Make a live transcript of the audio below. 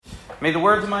May the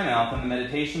words of my mouth and the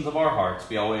meditations of our hearts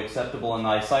be always acceptable in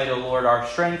thy sight, O Lord, our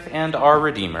strength and our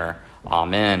Redeemer.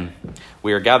 Amen.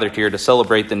 We are gathered here to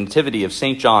celebrate the Nativity of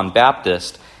St. John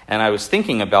Baptist, and I was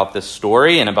thinking about this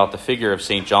story and about the figure of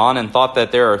St. John and thought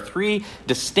that there are three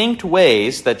distinct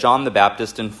ways that John the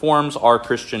Baptist informs our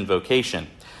Christian vocation.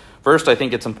 First, I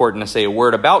think it's important to say a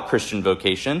word about Christian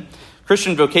vocation.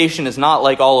 Christian vocation is not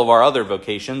like all of our other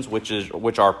vocations, which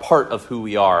are part of who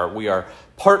we are. We are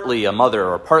partly a mother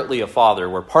or partly a father.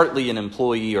 We're partly an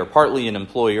employee or partly an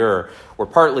employer. We're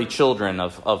partly children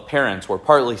of parents. We're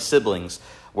partly siblings.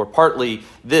 We're partly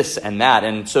this and that.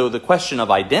 And so the question of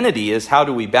identity is, how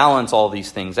do we balance all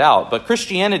these things out? But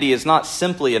Christianity is not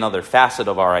simply another facet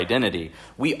of our identity.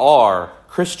 We are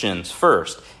Christians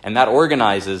first, and that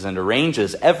organizes and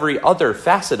arranges every other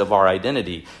facet of our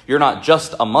identity. You're not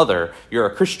just a mother, you're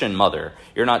a Christian mother.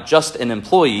 You're not just an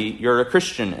employee, you're a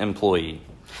Christian employee.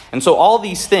 And so all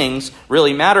these things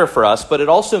really matter for us, but it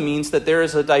also means that there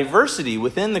is a diversity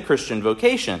within the Christian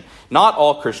vocation. Not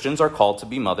all Christians are called to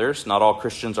be mothers. Not all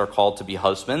Christians are called to be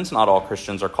husbands. Not all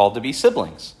Christians are called to be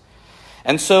siblings.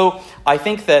 And so I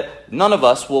think that none of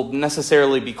us will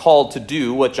necessarily be called to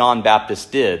do what John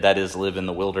Baptist did, that is, live in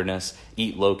the wilderness,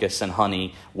 eat locusts and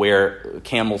honey, wear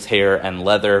camel's hair and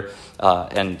leather,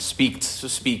 and speak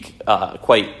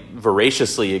quite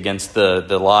voraciously against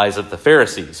the lies of the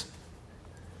Pharisees.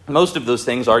 Most of those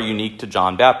things are unique to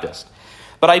John Baptist.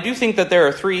 But I do think that there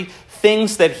are three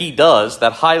things that he does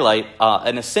that highlight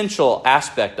an essential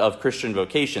aspect of Christian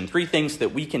vocation. Three things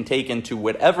that we can take into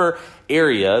whatever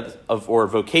area or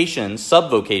vocations,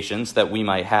 sub-vocations that we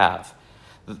might have.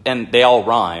 And they all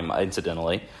rhyme,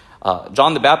 incidentally.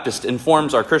 John the Baptist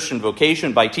informs our Christian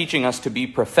vocation by teaching us to be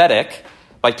prophetic,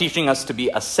 by teaching us to be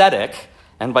ascetic,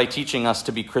 and by teaching us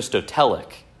to be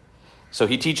Christotelic. So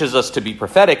he teaches us to be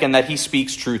prophetic and that he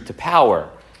speaks truth to power.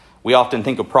 We often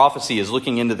think of prophecy as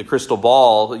looking into the crystal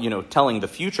ball, telling the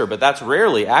future, but that's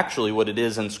rarely actually what it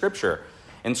is in Scripture.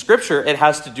 In Scripture, it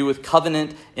has to do with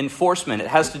covenant enforcement. It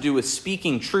has to do with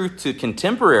speaking truth to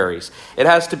contemporaries. It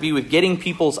has to be with getting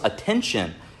people's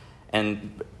attention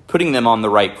and putting them on the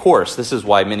right course. This is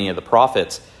why many of the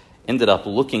prophets ended up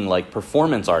looking like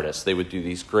performance artists. They would do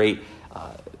these great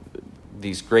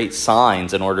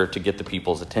signs in order to get the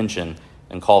people's attention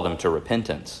and call them to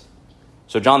repentance.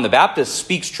 So John the Baptist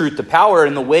speaks truth to power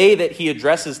in the way that he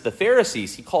addresses the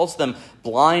Pharisees. He calls them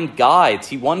blind guides.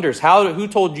 He wonders, who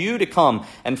told you to come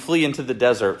and flee into the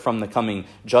desert from the coming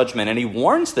judgment? And he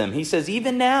warns them. He says,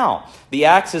 even now, the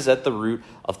axe is at the root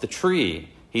of the tree.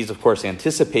 He's, of course,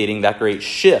 anticipating that great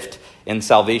shift in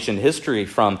salvation history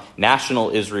from national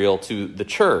Israel to the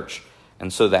church.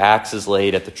 And so the axe is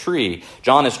laid at the tree.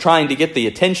 John is trying to get the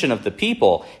attention of the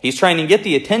people. He's trying to get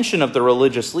the attention of the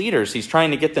religious leaders. He's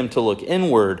trying to get them to look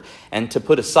inward and to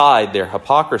put aside their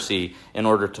hypocrisy in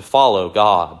order to follow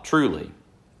God truly.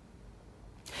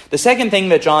 The second thing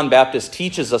that John Baptist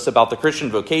teaches us about the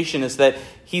Christian vocation is that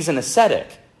he's an ascetic.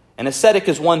 An ascetic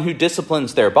is one who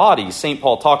disciplines their bodies. St.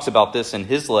 Paul talks about this in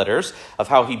his letters, of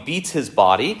how he beats his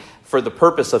body for the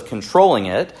purpose of controlling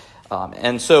it.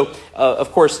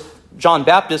 Of course, John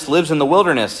Baptist lives in the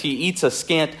wilderness. He eats a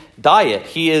scant diet.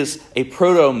 He is a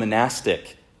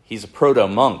proto-monastic. He's a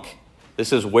proto-monk.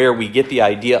 This is where we get the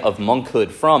idea of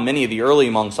monkhood from. Many of the early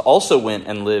monks also went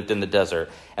and lived in the desert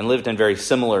and lived in very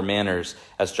similar manners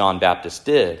as John Baptist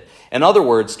did. In other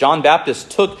words, John Baptist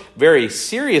took very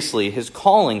seriously his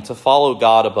calling to follow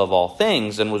God above all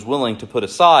things and was willing to put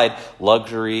aside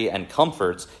luxury and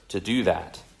comforts to do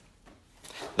that.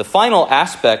 The final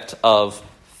aspect of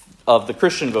the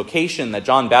Christian vocation that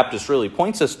John Baptist really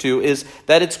points us to is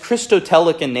that it's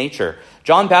Christotelic in nature.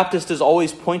 John Baptist is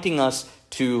always pointing us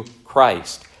to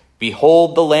Christ.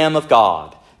 Behold the Lamb of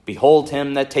God. Behold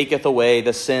him that taketh away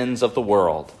the sins of the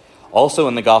world. Also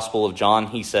in the Gospel of John,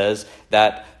 he says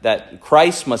that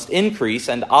Christ must increase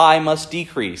and I must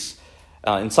decrease.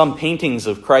 In some paintings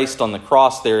of Christ on the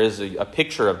cross, there is a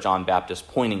picture of John Baptist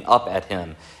pointing up at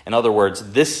him. In other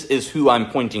words, this is who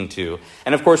I'm pointing to.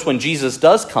 And of course, when Jesus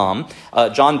does come,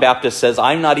 John Baptist says,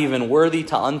 I'm not even worthy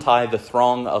to untie the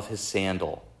thong of his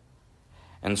sandal.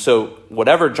 And so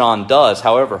whatever John does,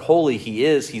 however holy he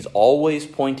is, he's always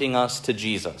pointing us to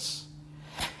Jesus.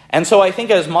 And so I think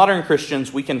as modern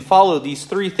Christians, we can follow these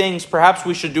three things. Perhaps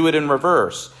we should do it in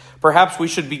reverse. Perhaps we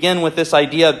should begin with this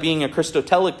idea of being a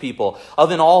Christotelic people,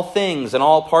 of in all things, in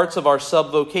all parts of our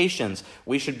sub-vocations,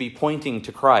 we should be pointing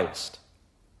to Christ.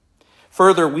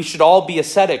 Further, we should all be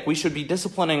ascetic. We should be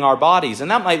disciplining our bodies. And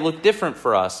that might look different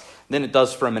for us than it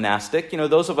does for a monastic.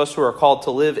 Those of us who are called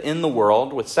to live in the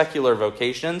world with secular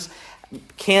vocations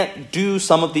can't do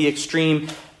some of the extreme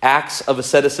acts of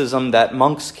asceticism that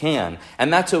monks can.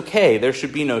 And that's okay. There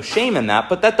should be no shame in that.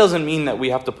 But that doesn't mean that we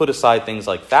have to put aside things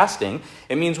like fasting.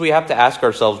 It means we have to ask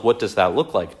ourselves, what does that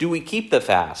look like? Do we keep the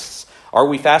fasts? Are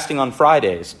we fasting on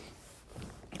Fridays?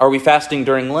 Are we fasting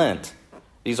during Lent?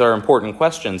 These are important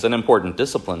questions and important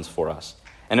disciplines for us.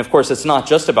 And of course, it's not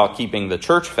just about keeping the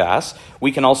church fast.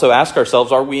 We can also ask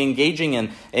ourselves, are we engaging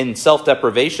in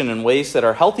self-deprivation in ways that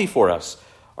are healthy for us?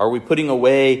 Are we putting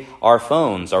away our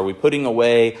phones? Are we putting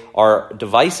away our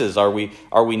devices? Are we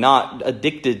not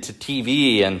addicted to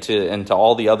TV and to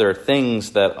all the other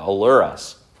things that allure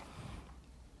us?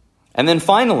 And then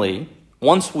finally,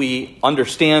 once we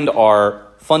understand our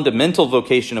fundamental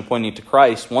vocation of pointing to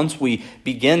Christ, once we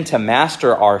begin to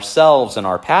master ourselves and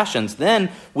our passions,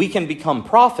 then we can become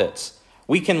prophets.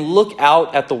 We can look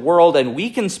out at the world and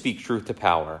we can speak truth to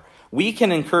power. We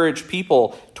can encourage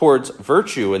people towards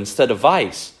virtue instead of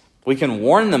vice. We can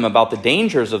warn them about the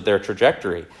dangers of their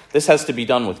trajectory. This has to be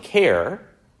done with care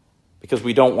because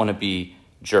we don't want to be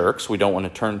jerks. We don't want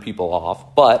to turn people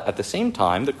off. But at the same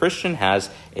time, the Christian has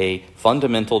a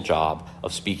fundamental job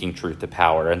of speaking truth to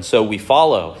power. And so we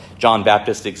follow John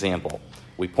Baptist's example.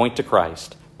 We point to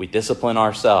Christ. We discipline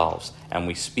ourselves. And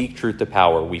we speak truth to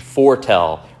power. We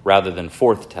foretell rather than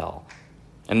forthtell.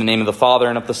 In the name of the Father,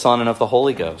 and of the Son, and of the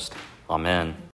Holy Ghost. Amen.